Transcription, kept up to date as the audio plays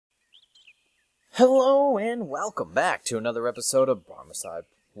Hello and welcome back to another episode of Barmicide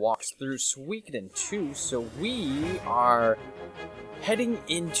Walks Through Suikoden 2. So we are heading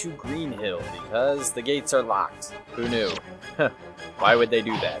into Green Hill because the gates are locked. Who knew? Why would they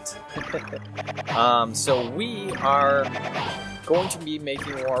do that? So we are going to be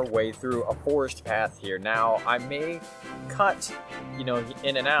making our way through a forest path here. Now, I may cut, in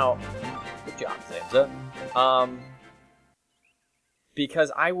and out. Good job, Zamza.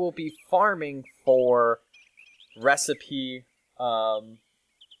 Because I will be farming for recipe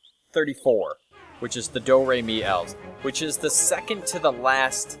 34, which is the Do-Re-Mi Elves, which is the second to the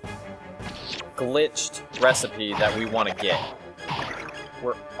last glitched recipe that we want to get.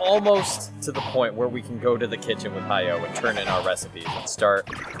 We're almost to the point where we can go to the kitchen with Hayo and turn in our recipes and start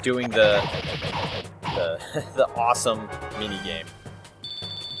doing the awesome mini game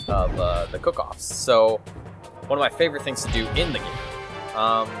of the cook-offs. So one of my favorite things to do in the game.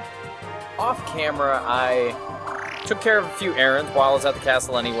 Off camera, I took care of a few errands while I was at the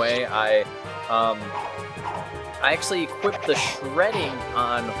castle anyway. I actually equipped the shredding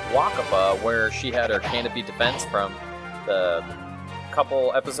on Wakaba, where she had her canopy defense from the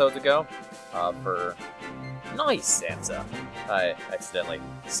couple episodes ago, for nice Sansa. I accidentally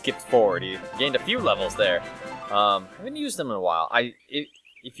skipped forward. He gained a few levels there. I haven't used them in a while.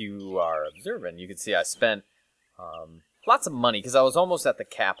 If you are observant, you can see I spent, lots of money, because I was almost at the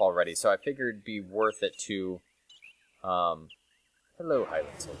cap already, so I figured it'd be worth it to, hello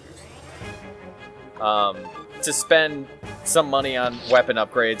Highland soldiers, to spend some money on weapon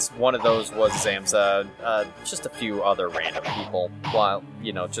upgrades. One of those was Zamza, just a few other random people, while,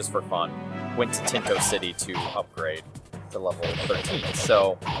 just for fun, went to Tinto City to upgrade to level 13,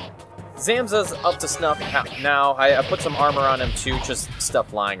 so Zamza's up to snuff now. I put some armor on him too, just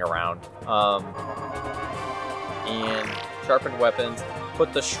stuff lying around. And sharpened weapons,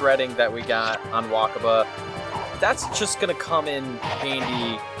 put the shredding that we got on Wakaba. That's just gonna come in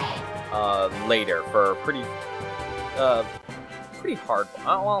handy later for a pretty hard.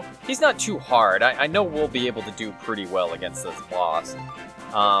 Well, he's not too hard. I know we'll be able to do pretty well against this boss.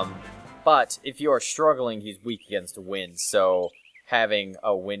 But if you are struggling, he's weak against wind. So having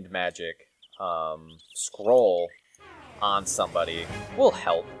a wind magic scroll on somebody will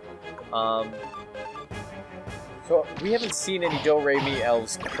help. So we haven't seen any Do-Re-Mi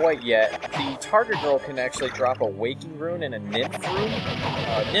Elves quite yet. The target girl can actually drop a Waking Rune and a Nymph Rune.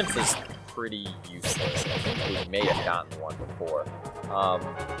 Nymph is pretty useless. I think we may have gotten one before.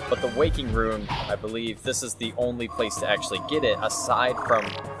 But the Waking Rune, I believe this is the only place to actually get it, aside from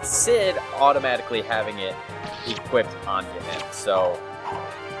Sid automatically having it equipped onto him. So,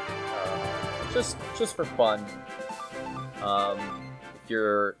 just for fun, if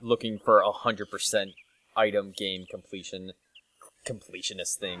you're looking for 100% item game completionist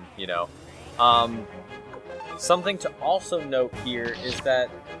thing, something to also note here is that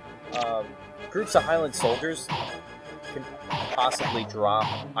groups of Highland soldiers can possibly drop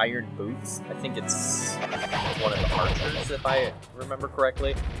iron boots. I think it's one of the archers, if I remember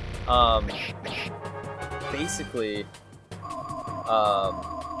correctly. Basically,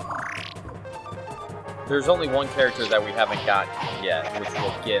 there's only one character that we haven't gotten yet, which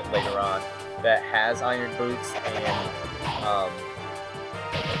we'll get later on, that has iron boots, and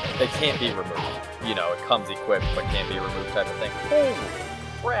they can't be removed. It comes equipped, but can't be removed type of thing. Holy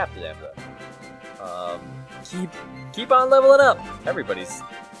crap, Zamza. Keep on leveling up. Everybody's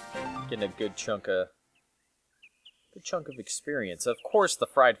getting a good chunk of experience. Of course, the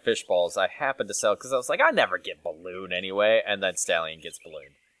fried fish balls I happened to sell, because I was like, I never get balloon anyway, and then Stallion gets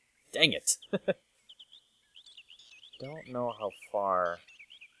balloon. Dang it. Don't know how far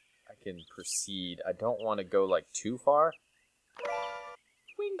I can proceed. I don't want to go too far.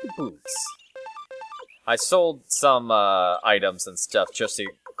 Winged boots. I sold some items and stuff just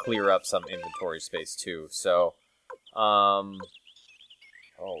to clear up some inventory space too. So, oh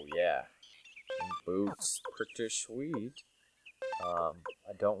yeah, winged boots, pretty sweet.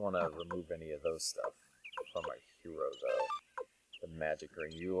 I don't want to remove any of those stuff from my hero though. The magic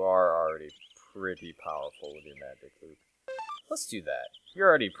ring. You are already pretty powerful with your magic loop. Let's do that. You're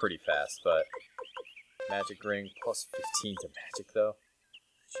already pretty fast, but magic ring plus 15 to magic though.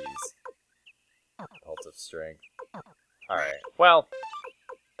 Jeez. Cult of strength. Alright, well.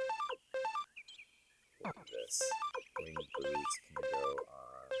 Look at this. Winged boots can go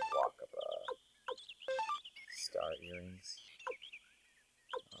on Wakaba. Star earrings.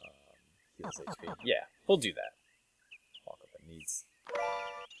 Heals HP. Yeah, we'll do that. Wakaba needs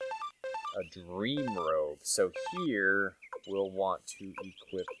a dream robe. So here we'll want to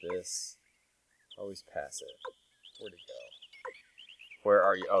equip this. Always pass it. Where'd it go? Where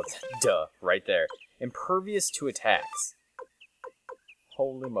are you? Oh, duh, right there. Impervious to attacks.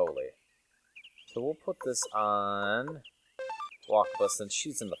 Holy moly. So we'll put this on Wakaba since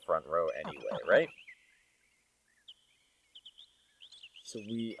she's in the front row anyway, right? So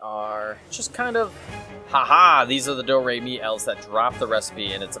we are just kind of... Haha! These are the Do-Re-Mi elves that drop the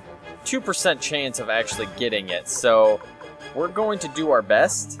recipe, and it's a 2% chance of actually getting it. So we're going to do our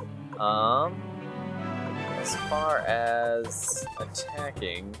best. As far as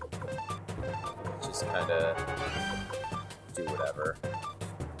attacking, just kind of do whatever.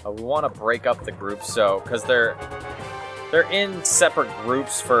 We want to break up the group, so because they're in separate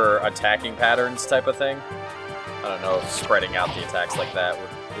groups for attacking patterns type of thing. I don't know if spreading out the attacks like that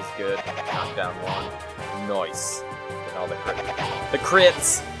is good. Knock down one. Nice. And all the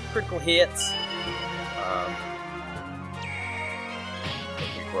crits, critical hits. I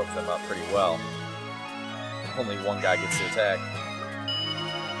think we broke them up pretty well. Only one guy gets to attack.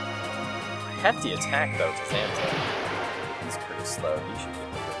 Hefty attack though to Zamza. He's pretty slow. He should get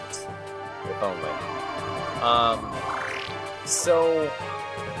the boots. If only. So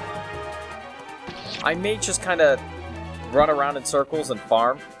I may just kind of run around in circles and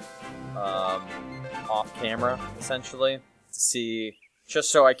farm off camera, essentially, to see,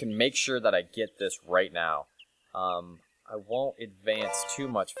 just so I can make sure that I get this right now. I won't advance too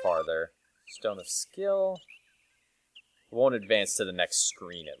much farther. Stone of Skill. Won't advance to the next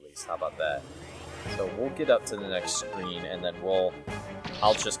screen, at least. How about that? So we'll get up to the next screen, and then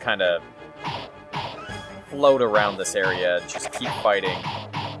I'll just kind of float around this area, just keep fighting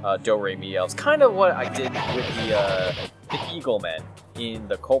Do-Re-Mi elves. Kind of what I did with the Eagle Men in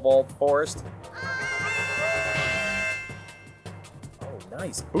the Cobalt Forest. Oh,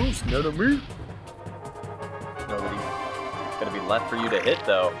 nice boost, enemy. Nobody gonna be left for you to hit,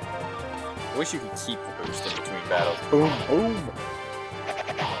 though. I wish you could keep the boost in between battles. Boom, boom.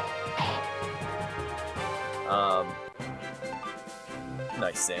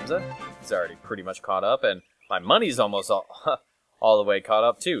 Nice, Zamza. He's already pretty much caught up, and my money's almost all the way caught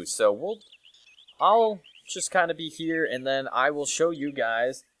up too. So I'll just kind of be here, and then I will show you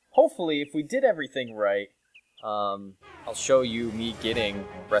guys. Hopefully, if we did everything right, I'll show you me getting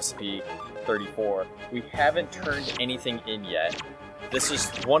recipe 34. We haven't turned anything in yet. This is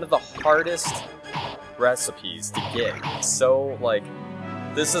one of the hardest recipes to get. So, like,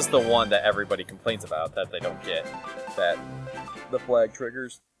 this is the one that everybody complains about that they don't get. That the flag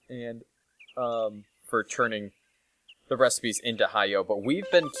triggers and for turning the recipes into Hi-Yo. But we've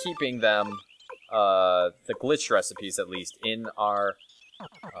been keeping them, the glitch recipes at least, in our,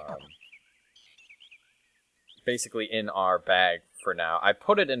 basically in our bag for now. I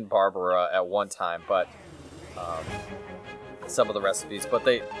put it in Barbara at one time, but some of the recipes, but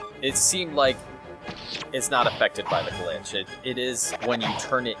it seemed like it's not affected by the glitch. It is when you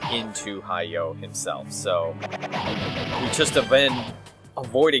turn it into Hi-Yo himself. So we just have been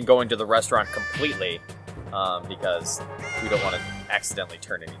avoiding going to the restaurant completely because we don't want to accidentally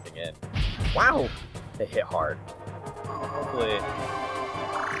turn anything in. Wow, they hit hard. Hopefully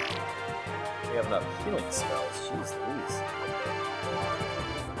we have enough healing spells. Jeez Louise.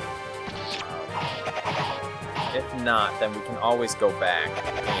 If not, then we can always go back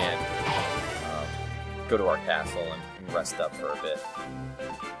and go to our castle and rest up for a bit.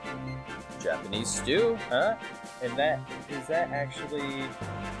 Japanese stew, huh? And is that actually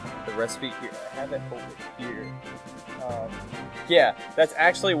the recipe here? I have it over here. Yeah, that's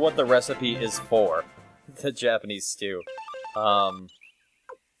actually what the recipe is for. The Japanese stew.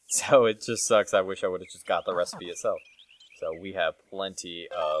 So it just sucks. I wish I would have just got the recipe itself. So we have plenty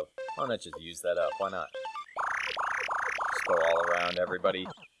of... Why not just use that up? Why not? Just go all around. Everybody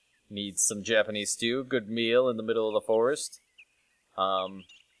needs some Japanese stew. Good meal in the middle of the forest.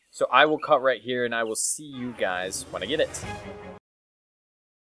 So I will cut right here, and I will see you guys when I get it.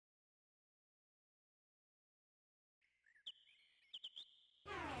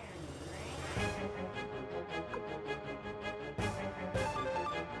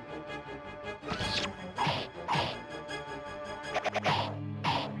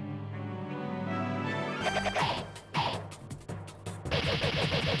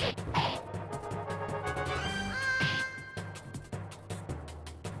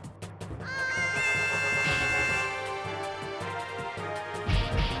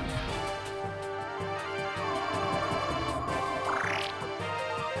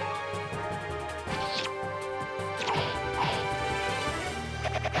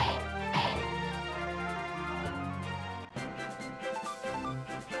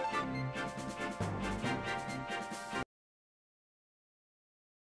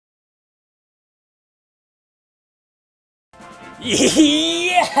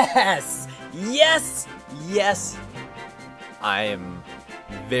 Yes! Yes! Yes! I am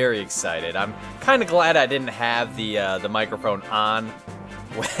very excited. I'm kind of glad I didn't have the microphone on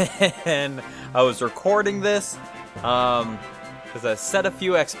when I was recording this, because I said a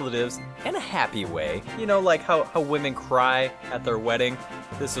few expletives in a happy way. You know, like how women cry at their wedding.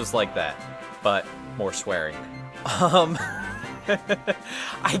 This was like that, but more swearing. I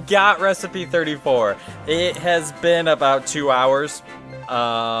got recipe 34. It has been about 2 hours.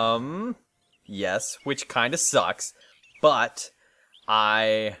 Yes, which kind of sucks, but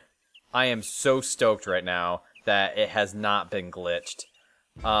I am so stoked right now that it has not been glitched.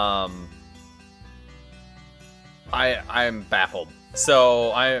 I'm baffled.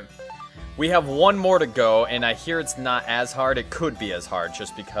 So we have one more to go, and I hear it's not as hard. It could be as hard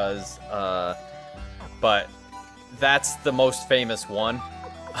just because, but that's the most famous one.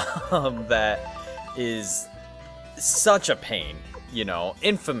 That is such a pain, you know,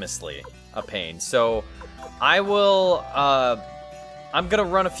 infamously a pain. So I will, I'm gonna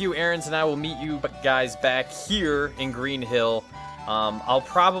run a few errands and I will meet you guys back here in Green Hill. I'll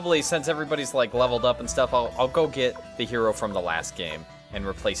probably, since everybody's like leveled up and stuff, I'll go get the hero from the last game and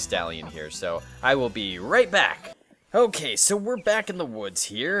replace Stallion here. So I will be right back. Okay, so we're back in the woods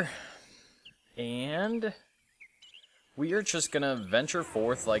here, and we are just gonna venture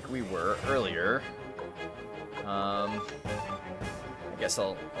forth like we were earlier. I guess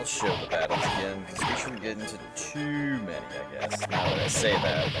I'll show the battles again, because we shouldn't get into too many, I guess. Now that I say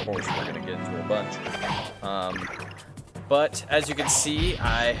that, of course we're gonna get into a bunch. But as you can see,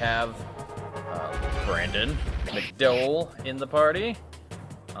 I have Brandon McDowell in the party,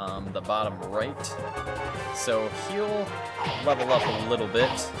 the bottom right. So he'll level up a little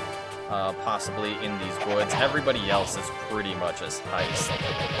bit, possibly in these woods. Everybody else is pretty much as high as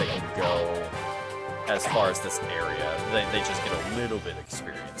they can go as far as this area. They just get a little bit of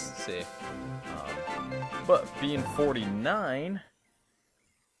experience, see? But being 49,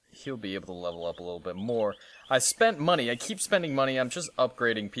 he'll be able to level up a little bit more. I spent money. I keep spending money. I'm just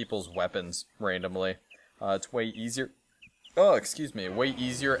upgrading people's weapons randomly. It's way easier. Oh, excuse me. Way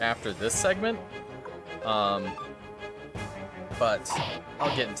easier after this segment. But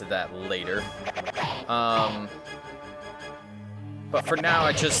I'll get into that later. But for now,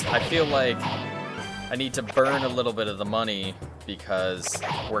 I feel like I need to burn a little bit of the money because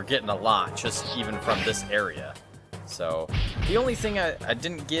we're getting a lot just even from this area. So the only thing I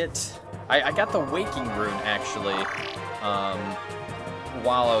didn't get, I got the Waking Rune actually,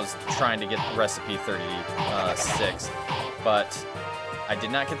 while I was trying to get recipe 36, but I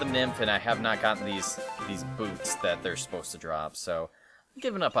did not get the Nymph, and I have not gotten these boots that they're supposed to drop, so I'm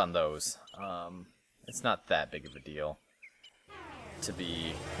giving up on those. It's not that big of a deal, to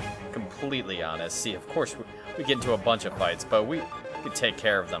be completely honest. See, of course, we get into a bunch of fights, but we could take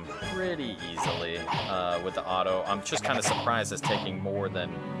care of them pretty easily with the auto. I'm just kind of surprised it's taking more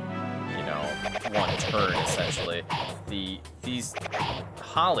than, you know, one turn, essentially. These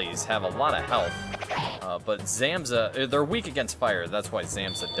Hollies have a lot of health, but Zamza, they're weak against fire. That's why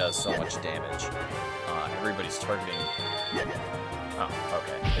Zamza does so much damage. Everybody's targeting... Oh,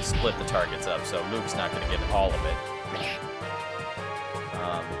 okay. They split the targets up, so Luke's not going to get all of it.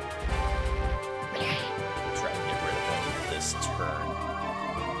 Try to get rid of him this turn.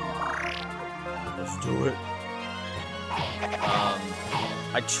 Let's do it.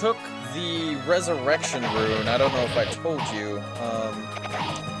 I took the Resurrection Rune, I don't know if I told you,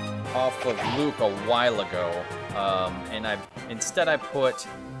 off of Luke a while ago. And instead I put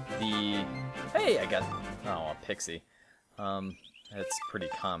the... Hey, I got... Oh, a Pixie. That's pretty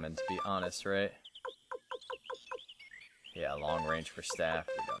common, to be honest, right? Yeah, long range for staff.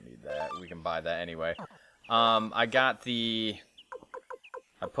 We don't need that. We can buy that anyway. I got the...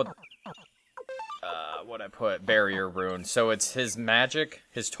 I put... what I put? Barrier Rune. So it's his magic,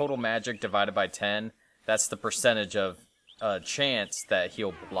 his total magic divided by 10. That's the percentage of chance that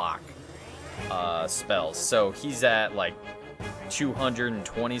he'll block spells. So he's at like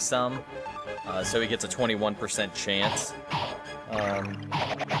 220 some. So he gets a 21% chance.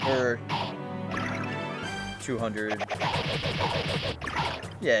 Or 200.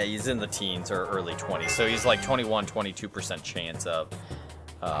 Yeah, he's in the teens or early 20s. So he's like 21, 22% chance of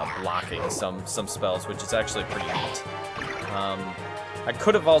blocking some spells, which is actually pretty neat. I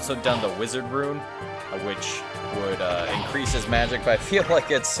could have also done the Wizard Rune, which would increase his magic, but I feel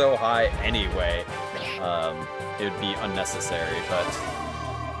like it's so high anyway, it would be unnecessary, but,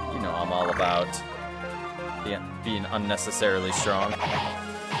 you know, I'm all about being unnecessarily strong.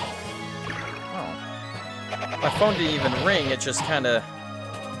 Oh. My phone didn't even ring, it just kind of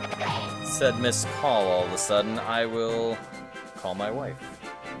said missed call all of a sudden. I will call my wife.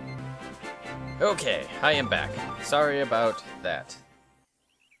 Okay, I am back. Sorry about that.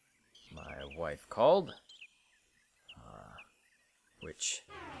 My wife called. Which,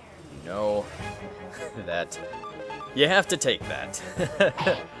 you know, that you have to take that.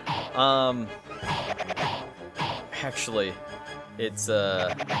 Actually, it's,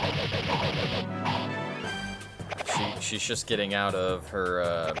 she's just getting out of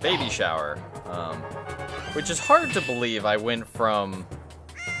her, baby shower, which is hard to believe. I went from,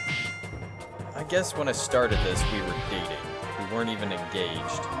 I guess when I started this, we were dating. We weren't even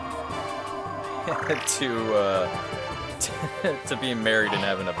engaged. to being married and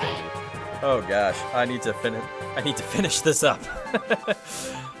having a baby. Oh gosh, I need to finish this up.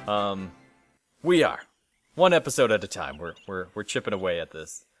 We are one episode at a time. We're chipping away at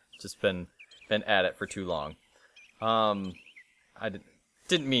this. Just been at it for too long. I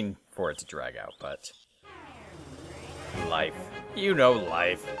didn't mean for it to drag out, but life. You know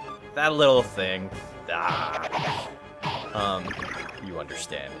life. That little thing. You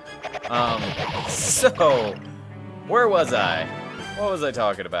understand. So, where was I? What was I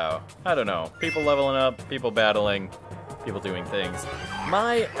talking about? I don't know. People leveling up, people battling, people doing things.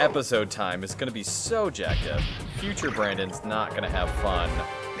 My episode time is gonna be so jacked up. Future Brandon's not gonna have fun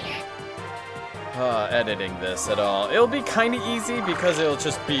editing this at all. It'll be kind of easy because it'll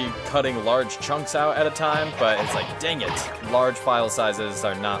just be cutting large chunks out at a time, but it's like, dang it, large file sizes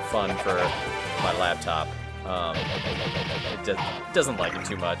are not fun for my laptop. It doesn't like it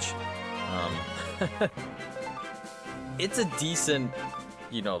too much. It's a decent,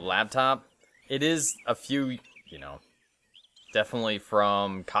 laptop. It is a few, definitely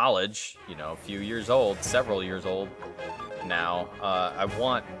from college, a few years old, several years old now. I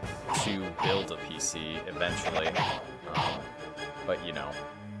want to build a PC eventually, but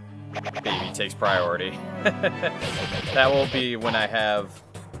baby takes priority. That will be when I have,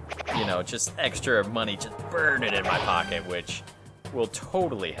 just extra money just burning in my pocket, which will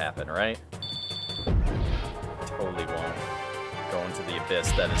totally happen, right? Totally won't. Go into the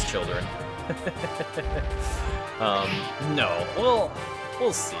abyss that is children. No,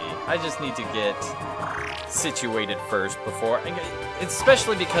 we'll see. I just need to get situated first before,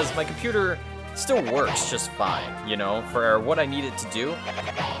 especially because my computer still works just fine, for what I need it to do.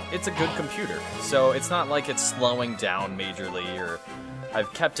 It's a good computer, so it's not like it's slowing down majorly, or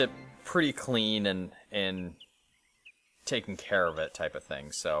I've kept it pretty clean and taken care of it type of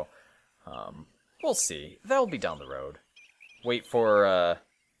thing, so we'll see. That'll be down the road. Wait for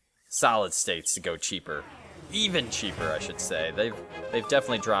solid states to go cheaper. Even cheaper, I should say. They've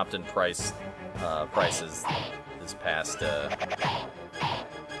definitely dropped in prices this past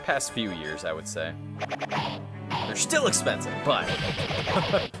few years, I would say. They're still expensive, but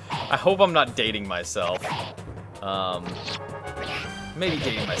I hope I'm not dating myself. Maybe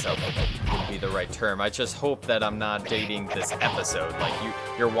dating myself would be the right term. I just hope that I'm not dating this episode. Like,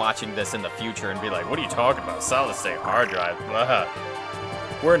 you're watching this in the future and be like, what are you talking about? Solid state hard drive. Blah.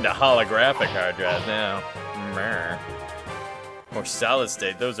 We're into holographic hard drives now. Or solid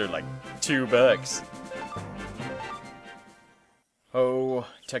state, those are like $2. Oh,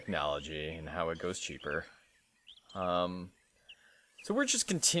 technology and how it goes cheaper. So we're just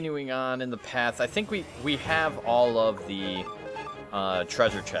continuing on in the path. I think we have all of the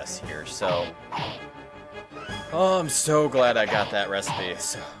treasure chests here, so I'm so glad I got that recipe.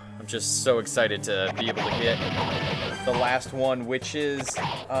 So I'm just so excited to be able to get the last one, which is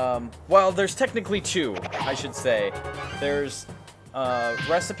well, there's technically two, I should say. There's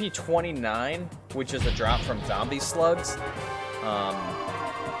recipe 29, which is a drop from zombie slugs.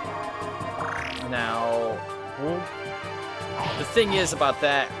 Now, the thing is about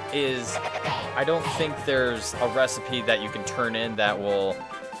that is I don't think there's a recipe that you can turn in that will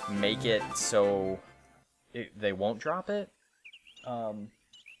make it so they won't drop it.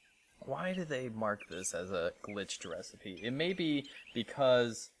 Why do they mark this as a glitched recipe? It may be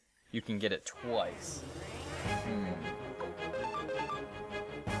because you can get it twice.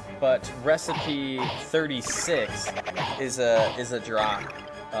 But recipe 36 is a drop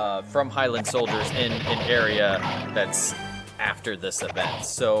from Highland Soldiers in an area that's after this event.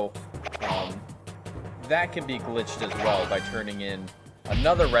 So that can be glitched as well by turning in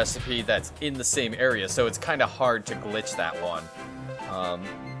another recipe that's in the same area. So it's kind of hard to glitch that one.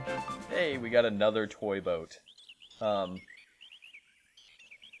 Hey, we got another toy boat.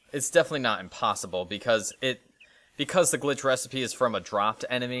 It's definitely not impossible because the glitch recipe is from a dropped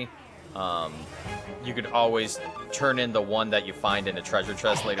enemy. You could always turn in the one that you find in a treasure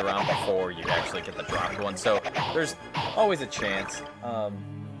chest later on before you actually get the dropped one. So there's always a chance.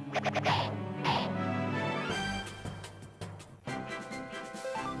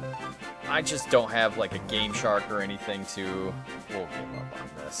 I just don't have like a Game Shark or anything to. We'll give up on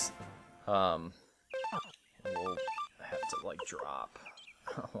this. We'll have to like drop.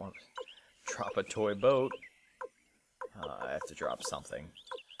 I want to drop a toy boat. I have to drop something.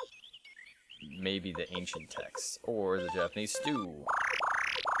 Maybe the ancient text or the Japanese stew.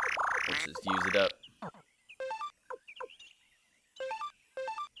 Let's just use it up.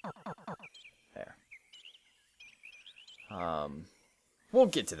 There. We'll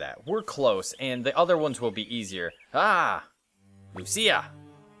get to that. We're close, and the other ones will be easier. Ah! Lucia!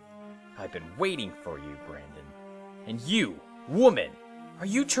 I've been waiting for you, Brandon. And you, woman, are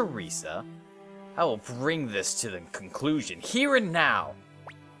you Teresa? I will bring this to the conclusion here and now.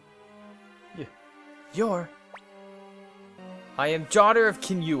 You're... I am daughter of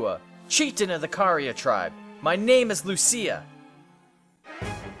Kinyua, chieftain of the Karia tribe. My name is Lucia.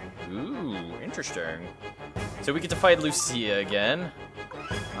 Ooh, interesting. So we get to fight Lucia again.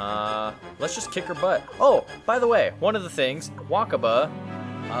 Let's just kick her butt. Oh, by the way, one of the things, Wakaba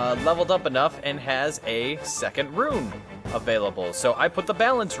leveled up enough and has a second rune available. So I put the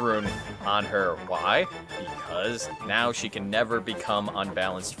balance rune on her. Why? Because now she can never become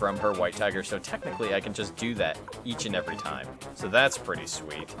unbalanced from her white tiger. So technically I can just do that each and every time. So that's pretty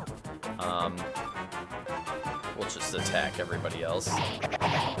sweet. We'll just attack everybody else.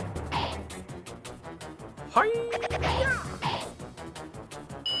 Hi-ya!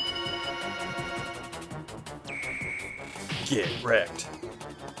 Get wrecked.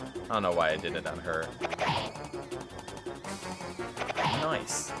 I don't know why I did it on her.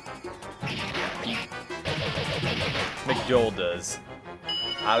 Nice. McDowell does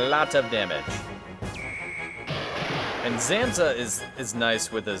a lot of damage. And Zamza is nice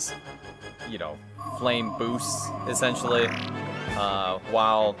with his, you know, flame boosts, essentially.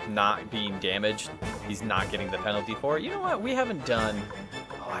 While not being damaged. He's not getting the penalty for it. You know what? We haven't done...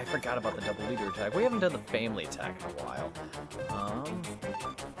 Oh, I forgot about the double leader attack. We haven't done the family attack in a while.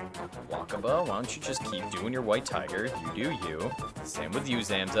 Wakaba, why don't you just keep doing your white tiger? You do you. Same with you,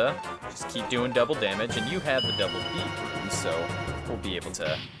 Zamza. Just keep doing double damage, and you have the double beat rune, so we'll be able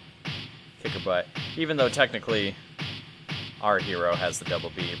to kick her butt. Even though technically our hero has the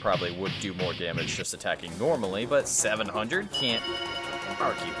double beat, probably would do more damage just attacking normally, but 700 can't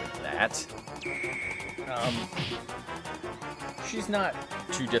argue with that. She's not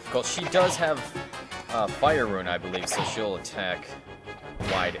too difficult. She does have fire rune, I believe, so she'll attack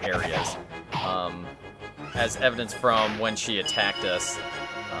wide areas. As evidence from when she attacked us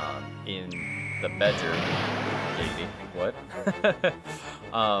in the bedroom. What?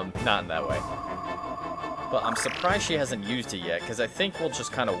 Not in that way. But I'm surprised she hasn't used it yet, because I think we'll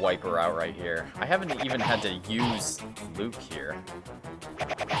just kind of wipe her out right here. I haven't even had to use Luke here.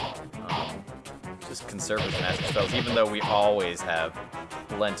 Just conserve his magic spells, even though we always have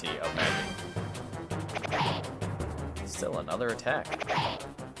plenty of magic. Still another attack.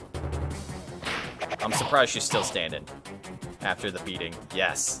 I'm surprised she's still standing after the beating.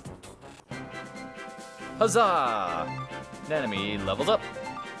 Yes. Huzzah! An enemy levels up.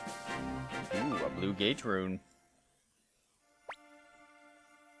 Ooh, a blue gauge rune.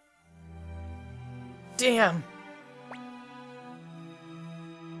 Damn!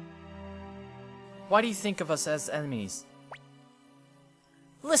 Why do you think of us as enemies?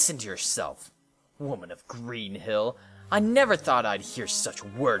 Listen to yourself, woman of Green Hill. I never thought I'd hear such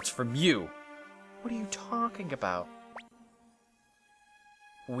words from you. What are you talking about?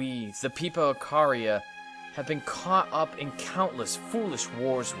 We, the people of Karia, have been caught up in countless foolish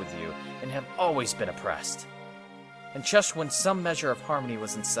wars with you and have always been oppressed. And just when some measure of harmony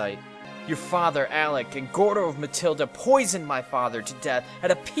was in sight, your father Alec and Gordo of Matilda poisoned my father to death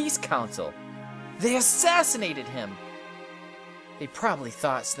at a peace council. They assassinated him. They probably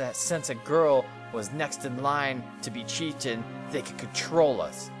thought that since a girl was next in line to be chieftain, they could control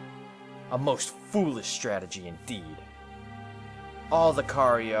us. A most foolish strategy indeed. All the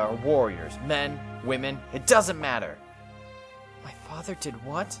Karia are warriors, men, women, it doesn't matter. My father did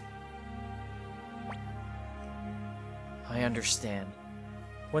what? I understand.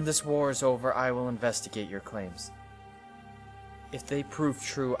 When this war is over, I will investigate your claims. If they prove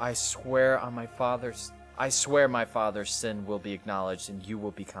true, I swear my father's sin will be acknowledged and you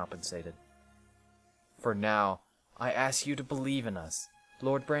will be compensated. For now, I ask you to believe in us.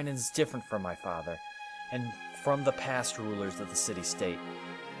 Lord Brandon is different from my father, and from the past rulers of the city-state.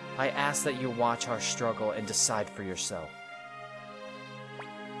 I ask that you watch our struggle and decide for yourself.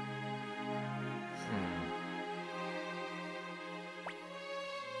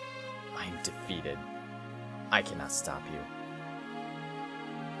 I'm defeated. I cannot stop you.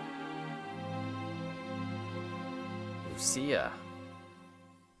 Lucia.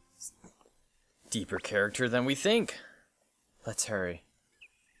 deeper character than we think. Let's hurry.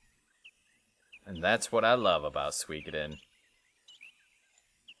 And that's what I love about Suikoden.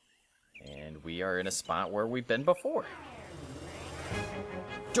 And we are in a spot where we've been before.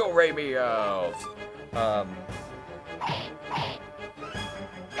 Do-re-mi-os!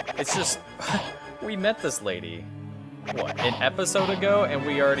 It's just... we met this lady, what, an episode ago? And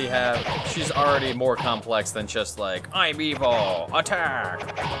we already have... She's already more complex than just like, I'm evil!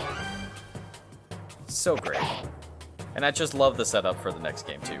 Attack! So great. And I just love the setup for the next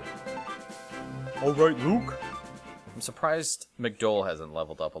game, too. Alright, Luke. I'm surprised McDowell hasn't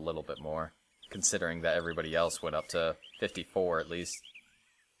leveled up a little bit more, considering that everybody else went up to 54 at least.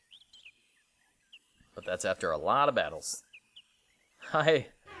 But that's after a lot of battles. I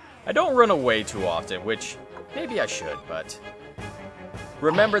don't run away too often, which maybe I should, but...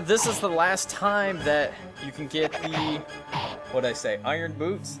 Remember, this is the last time that you can get the... What'd I say? Iron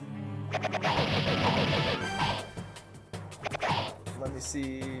boots? Let me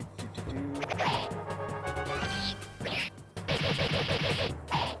see...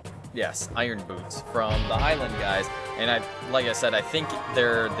 Yes, iron boots from the Highland guys, and like I said, I think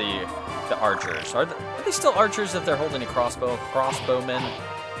they're the archers. Are they still archers if they're holding a crossbow? Crossbowmen?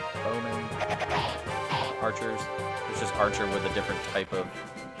 Bowmen? Archers? It's just archer with a different type of...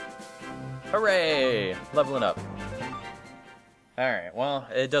 Hooray! Leveling up. Alright, well,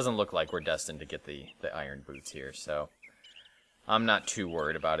 it doesn't look like we're destined to get the iron boots here, so... I'm not too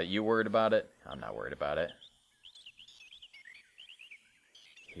worried about it. You worried about it? I'm not worried about it.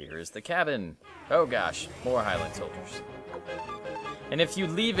 Here is the cabin. Oh gosh, more Highland soldiers. And if you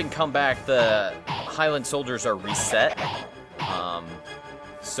leave and come back, the Highland soldiers are reset.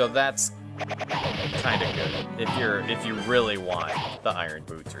 So that's kind of good if you really want the iron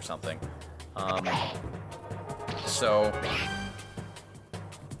boots or something. So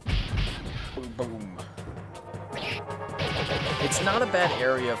boom. It's not a bad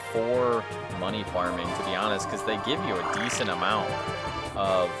area for money farming, to be honest, because they give you a decent amount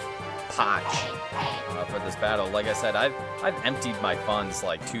of potch for this battle. Like I said, I've emptied my funds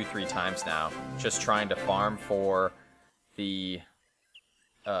like 2-3 times now, just trying to farm for the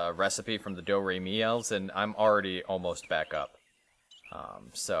recipe from the Do-Re-Mi elves, and I'm already almost back up.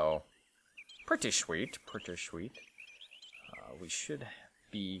 So, pretty sweet, pretty sweet. We should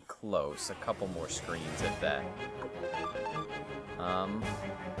be close. A couple more screens at that.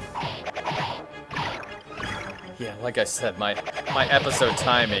 Yeah, like I said, my episode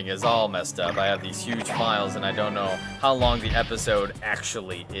timing is all messed up. I have these huge files, and I don't know how long the episode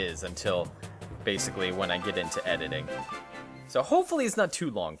actually is until basically when I get into editing. So hopefully it's not too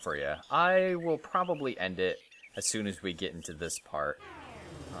long for you. I will probably end it as soon as we get into this part.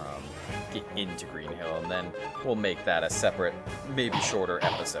 Get into Green Hill, and then we'll make that a separate, maybe shorter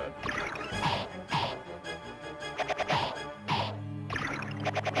episode.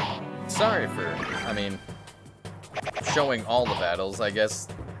 Sorry for, showing all the battles. I guess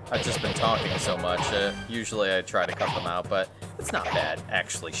I've just been talking so much. Usually I try to cut them out, but it's not bad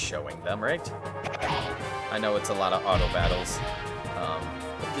actually showing them, right? I know it's a lot of auto battles.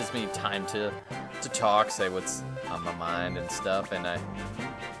 It gives me time to talk, say what's on my mind and stuff, and I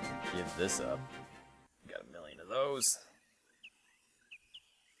give this up. Got a million of those.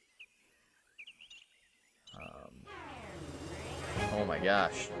 Oh my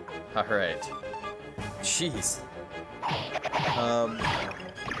gosh. Alright. Jeez.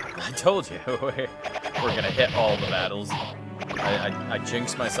 I told you, we're gonna hit all the battles. I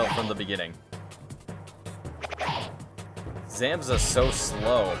jinxed myself from the beginning. Zamza's so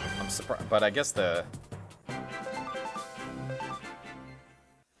slow. I'm surprised, but I guess the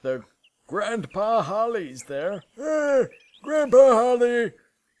Grandpa Holly's there. Hey, Grandpa Holly!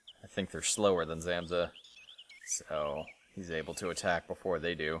 I think they're slower than Zamza, so he's able to attack before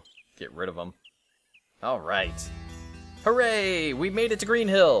they do. Get rid of them. Alright. Hooray! We made it to Green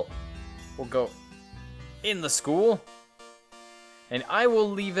Hill! We'll go in the school. And I will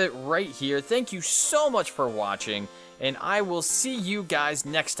leave it right here. Thank you so much for watching. And I will see you guys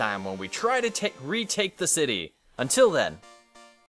next time when we try to retake the city. Until then.